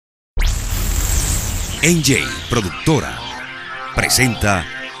NJ, productora, presenta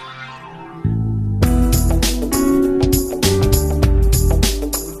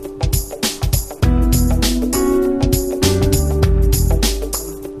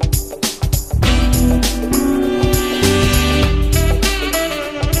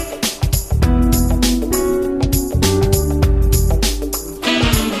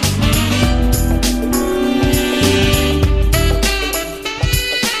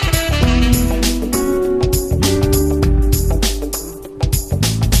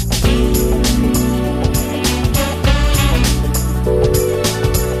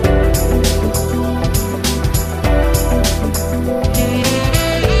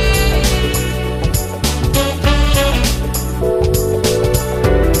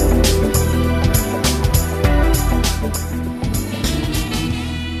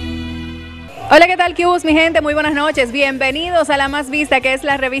Hola, ¿qué tal, Cubos, mi gente? Muy buenas noches. Bienvenidos a la más vista, que es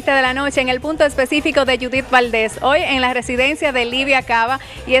la revista de la noche, en el punto específico de Judith Valdez. Hoy en la residencia de Livia, Caba,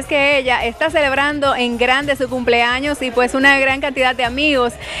 y es que ella está celebrando en grande su cumpleaños y pues una gran cantidad de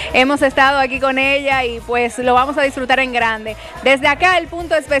amigos hemos estado aquí con ella y pues lo vamos a disfrutar en grande. Desde acá, el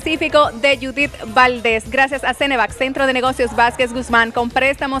punto específico de Judith Valdez, gracias a Cenevac, Centro de Negocios Vázquez Guzmán, con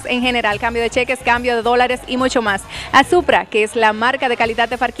préstamos en general, cambio de cheques, cambio de dólares y mucho más. A Supra, que es la marca de calidad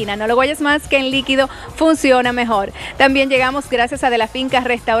de Farquina, no lo guayes más, que en líquido funciona mejor. También llegamos gracias a De la Finca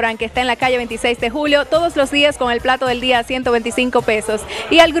Restaurant, que está en la calle 26 de julio, todos los días con el plato del día a 125 pesos.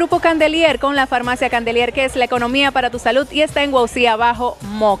 Y al Grupo Candelier, con la farmacia Candelier, que es la economía para tu salud, y está en Guaucía, bajo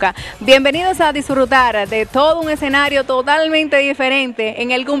Moca. Bienvenidos a disfrutar de todo un escenario totalmente diferente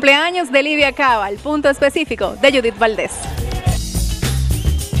en el cumpleaños de Livia Caba, el punto específico de Judith Valdez.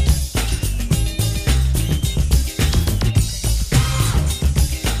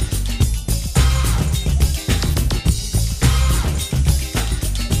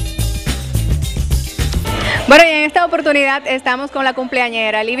 Bueno, y en esta oportunidad estamos con la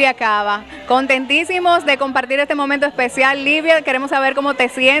cumpleañera Livia Caba, contentísimos de compartir este momento especial. Livia, queremos saber cómo te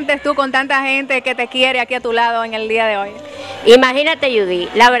sientes tú con tanta gente que te quiere aquí a tu lado en el día de hoy. Imagínate, Judith,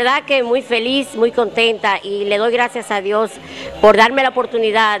 la verdad que muy feliz, muy contenta, y le doy gracias a Dios por darme la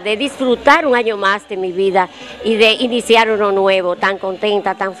oportunidad de disfrutar un año más de mi vida y de iniciar uno nuevo, tan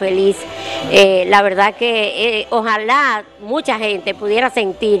contenta, tan feliz. La verdad que ojalá mucha gente pudiera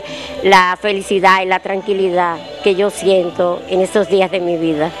sentir la felicidad y la tranquilidad que yo siento en estos días de mi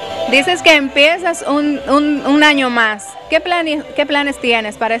vida. Dices que empiezas un año más. ¿Qué planes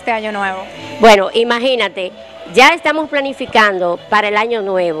tienes para este año nuevo? Bueno, imagínate, ya estamos planificando para el año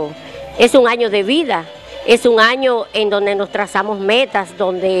nuevo. Es un año de vida, es un año en donde nos trazamos metas,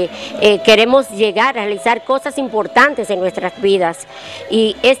 donde queremos llegar a realizar cosas importantes en nuestras vidas.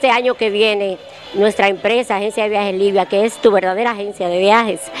 Y este año que viene, nuestra empresa, Agencia de Viajes Livia, que es tu verdadera agencia de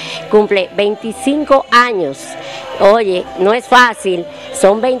viajes, cumple 25 años. Oye, no es fácil,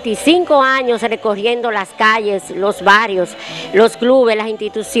 son 25 años recorriendo las calles, los barrios, los clubes, las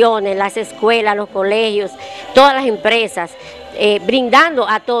instituciones, las escuelas, los colegios, todas las empresas, brindando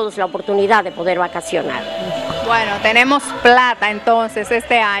a todos la oportunidad de poder vacacionar. Bueno, tenemos plata entonces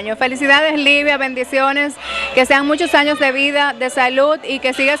este año. Felicidades, Livia, bendiciones, que sean muchos años de vida, de salud, y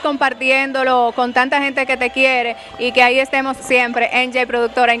que sigas compartiéndolo con tanta gente que te quiere, y que ahí estemos siempre, NJ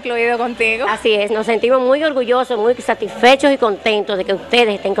Productora incluido contigo. Así es, nos sentimos muy orgullosos, muy satisfechos y contentos de que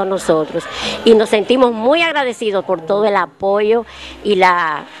ustedes estén con nosotros, y nos sentimos muy agradecidos por todo el apoyo y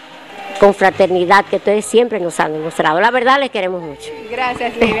la confraternidad que ustedes siempre nos han demostrado. La verdad, les queremos mucho.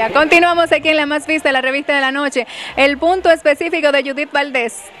 Gracias, Livia. Continuamos aquí en la más vista, la revista de la noche, el punto específico de Judith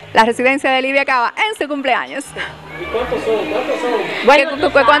Valdez, la residencia de Livia Caba, en su cumpleaños. ¿Y cuántos son?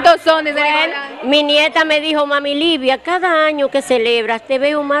 Bueno, ¿cuántos son? Bueno, mi nieta me dijo: mami Livia, cada año que celebras te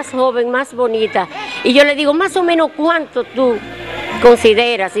veo más joven, más bonita. Y yo le digo: más o menos, ¿cuánto tú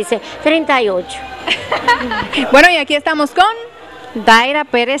consideras? Dice: 38. Bueno, y aquí estamos con Daira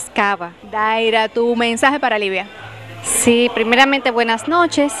Pérez Caba. Daira, tu mensaje para Livia. Sí, primeramente buenas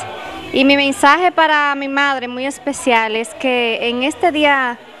noches. Y mi mensaje para mi madre muy especial es que en este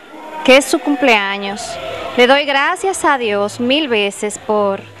día que es su cumpleaños, le doy gracias a Dios 1000 veces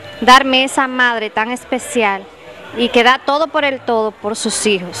por darme esa madre tan especial y que da todo por el todo por sus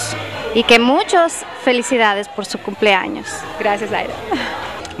hijos. Y que muchas felicidades por su cumpleaños. Gracias, Daira.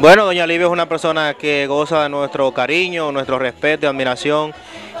 Bueno, doña Livia es una persona que goza de nuestro cariño, nuestro respeto y admiración,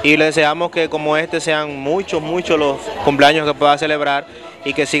 y le deseamos que como este sean muchos los cumpleaños que pueda celebrar,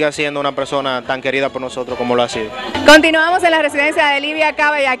 y que siga siendo una persona tan querida por nosotros como lo ha sido. Continuamos en la residencia de Livia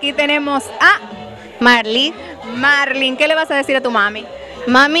Caba y aquí tenemos a Marlene. Marlene, ¿qué le vas a decir a tu mami?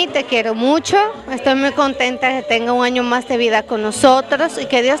 Mami, te quiero mucho, estoy muy contenta de que tenga un año más de vida con nosotros y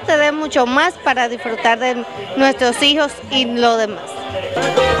que Dios te dé mucho más para disfrutar de nuestros hijos y lo demás.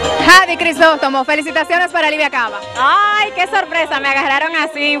 Javi Crisóstomo, felicitaciones para Livia Caba. Ay, qué sorpresa, me agarraron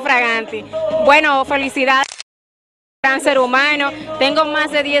así infraganti. Bueno, felicidades. Gran ser humano, tengo más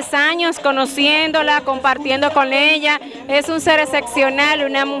de 10 años conociéndola, compartiendo con ella, es un ser excepcional,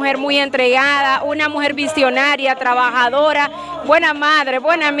 una mujer muy entregada, una mujer visionaria, trabajadora, buena madre,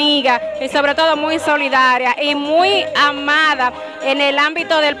 buena amiga y sobre todo muy solidaria y muy amada en el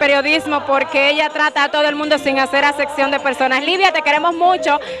ámbito del periodismo porque ella trata a todo el mundo sin hacer acepción de personas. Livia, te queremos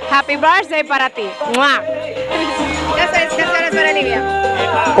mucho, happy birthday para ti. ¡Mua! Muchas felicitaciones para Livia.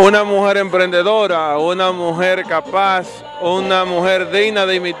 Una mujer emprendedora, una mujer capaz, una mujer digna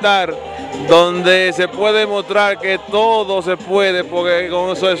de imitar, donde se puede mostrar que todo se puede, porque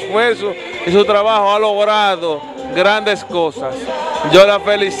con su esfuerzo y su trabajo ha logrado grandes cosas. Yo la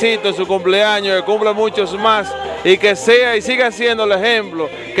felicito en su cumpleaños, que cumple muchos más y que sea y siga siendo el ejemplo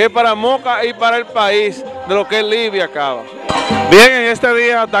que es para Moca y para el país de lo que es Livia Caba. Bien, en este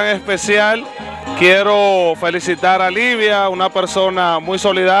día tan especial quiero felicitar a Livia, una persona muy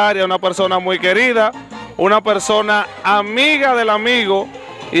solidaria, una persona muy querida, una persona amiga del amigo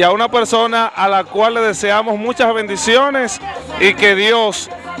y a una persona a la cual le deseamos muchas bendiciones y que Dios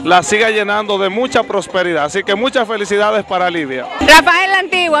la siga llenando de mucha prosperidad. Así que muchas felicidades para Livia. Rafael La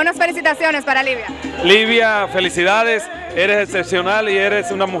Antigua, unas felicitaciones para Livia. Livia, felicidades, eres excepcional y eres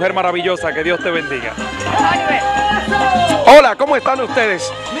una mujer maravillosa, que Dios te bendiga. Oliver. Hola, ¿cómo están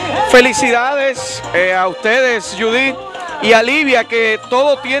ustedes? Felicidades a ustedes, Judith, y a Livia, que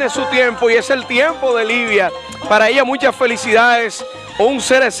todo tiene su tiempo y es el tiempo de Livia. Para ella muchas felicidades, un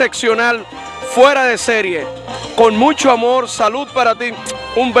ser excepcional, fuera de serie, con mucho amor, salud para ti.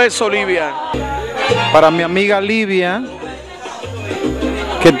 Un beso, Livia. Para mi amiga Livia,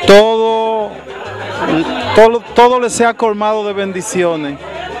 que todo le sea colmado de bendiciones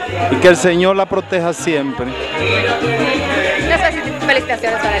y que el Señor la proteja siempre.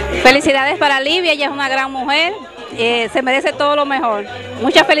 Felicitaciones para Livia. Felicidades para Livia, ella es una gran mujer, se merece todo lo mejor.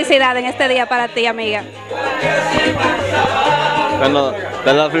 Muchas felicidades en este día para ti, amiga. Bueno,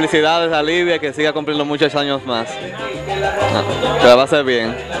 dar las felicidades a Livia, que siga cumpliendo muchos años más. Que la va a hacer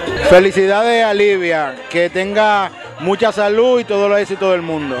bien. Felicidades a Livia, que tenga mucha salud y todo el éxito del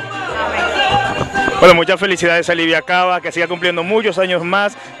mundo. Bueno, muchas felicidades a Livia Caba, que siga cumpliendo muchos años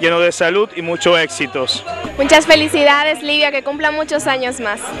más, lleno de salud y muchos éxitos. Muchas felicidades, Livia, que cumpla muchos años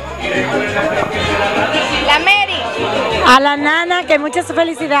más. La Mary. A la nana, que muchas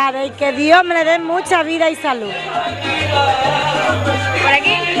felicidades y que Dios me le dé mucha vida y salud. ¿Por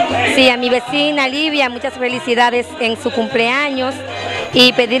aquí? Sí, a mi vecina Livia, muchas felicidades en su cumpleaños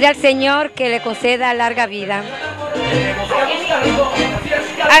y pedirle al Señor que le conceda larga vida.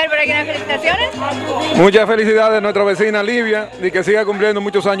 A ver, por aquí unas felicitaciones. Muchas felicidades a nuestra vecina Livia y que siga cumpliendo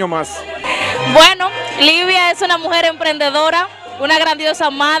muchos años más. Bueno, Livia es una mujer emprendedora, una grandiosa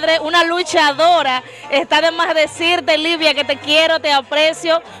madre, una luchadora. Está de más decirte, Livia, que te quiero, te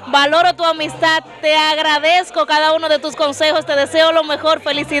aprecio, valoro tu amistad, te agradezco cada uno de tus consejos, te deseo lo mejor,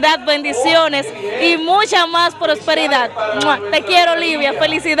 felicidad, bendiciones y mucha más prosperidad. ¡Mua! Te quiero, Livia,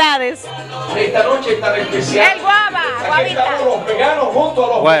 felicidades. Esta noche tan especial. El guava, guavita. Los veganos junto a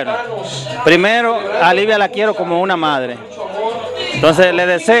los bueno, primero a Livia la quiero como una madre. Entonces le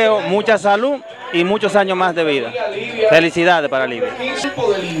deseo mucha salud y muchos años más de vida. Felicidades para Livia.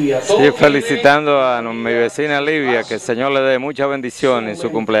 Sí, felicitando a mi vecina Livia, que el Señor le dé muchas bendiciones en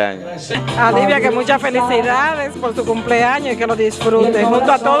su cumpleaños. A Livia, que muchas felicidades por su cumpleaños y que lo disfrute,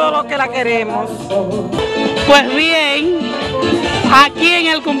 junto a todos los que la queremos. Pues bien, aquí en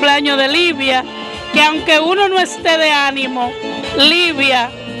el cumpleaños de Livia, que aunque uno no esté de ánimo, Livia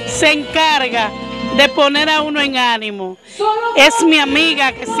se encarga de poner a uno en ánimo. Es mi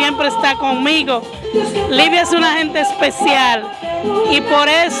amiga que siempre está conmigo. Livia es una gente especial y por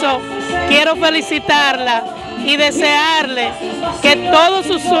eso quiero felicitarla y desearle que todos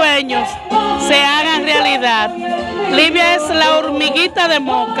sus sueños se hagan realidad. Livia es la hormiguita de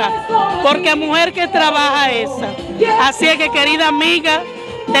Moca, porque mujer que trabaja esa. Así es que, querida amiga,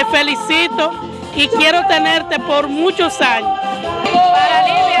 te felicito y quiero tenerte por muchos años. Para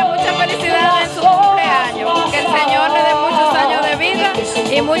Livia, muchas felicidades en su cumpleaños. Que el Señor le dé muchos años de vida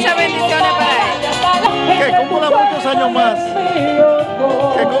y muchas bendiciones para ella. Que cumpla muchos años más.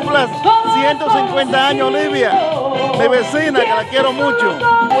 Que cumpla 150 años, Livia. Mi vecina, que la quiero mucho.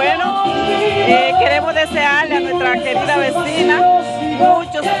 Bueno, queremos desearle a nuestra querida vecina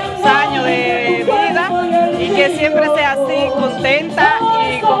muchos años de vida y que siempre sea así, contenta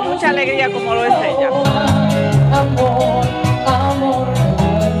y con mucha alegría como lo es ella. Amor, amor.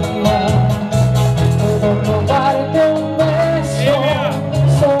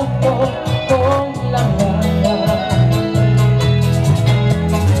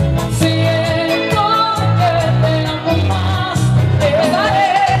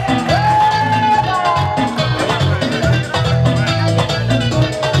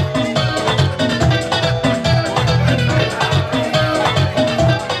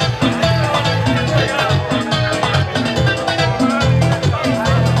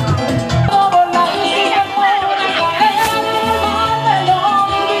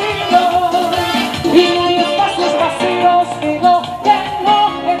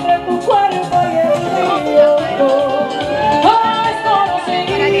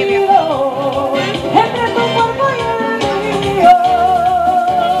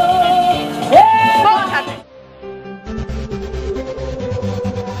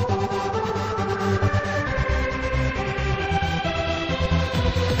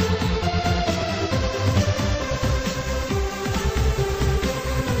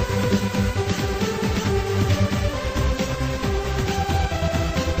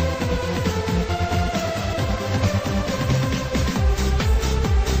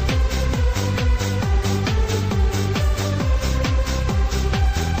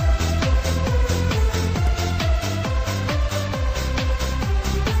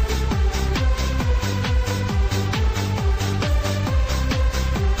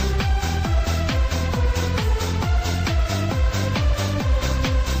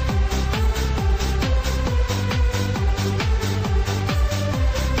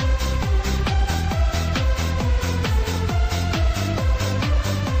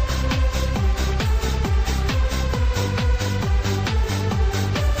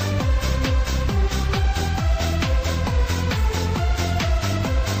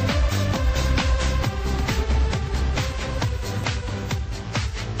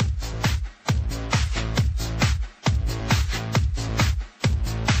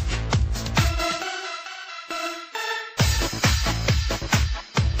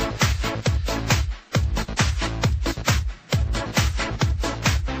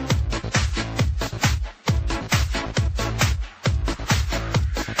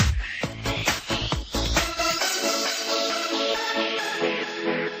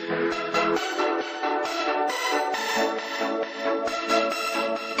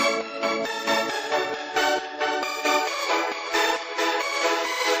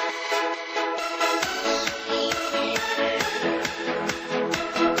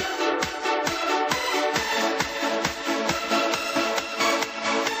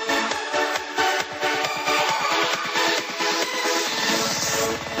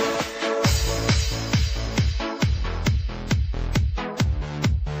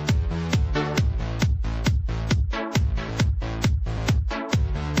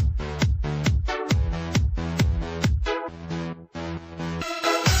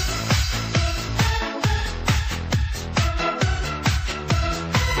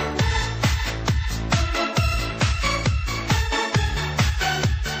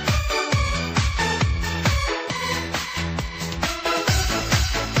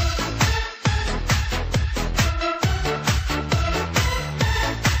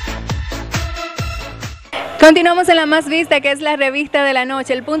 Continuamos en la más vista, que es la revista de la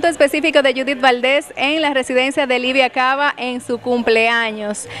noche, el punto específico de Judith Valdez en la residencia de Livia Caba en su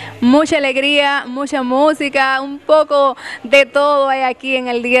cumpleaños. Mucha alegría, mucha música, un poco de todo hay aquí en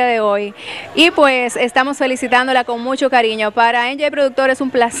el día de hoy. Y pues estamos felicitándola con mucho cariño. Para NJ Productor es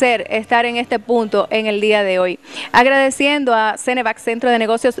un placer estar en este punto en el día de hoy. Agradeciendo a Cenevac, Centro de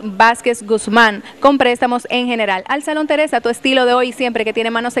Negocios Vázquez Guzmán, con préstamos en general. Al Salón Teresa, tu estilo de hoy y siempre, que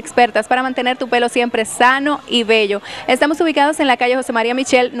tiene manos expertas para mantener tu pelo siempre sano y bello. Estamos ubicados en la calle José María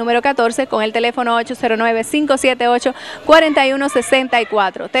Michel, número 14, con el teléfono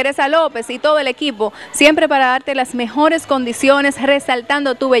 809-578-4164. Teresa López y todo el equipo, siempre para darte las mejores condiciones,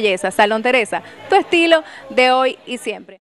 resaltando tu belleza. Salón Teresa, tu estilo de hoy y siempre.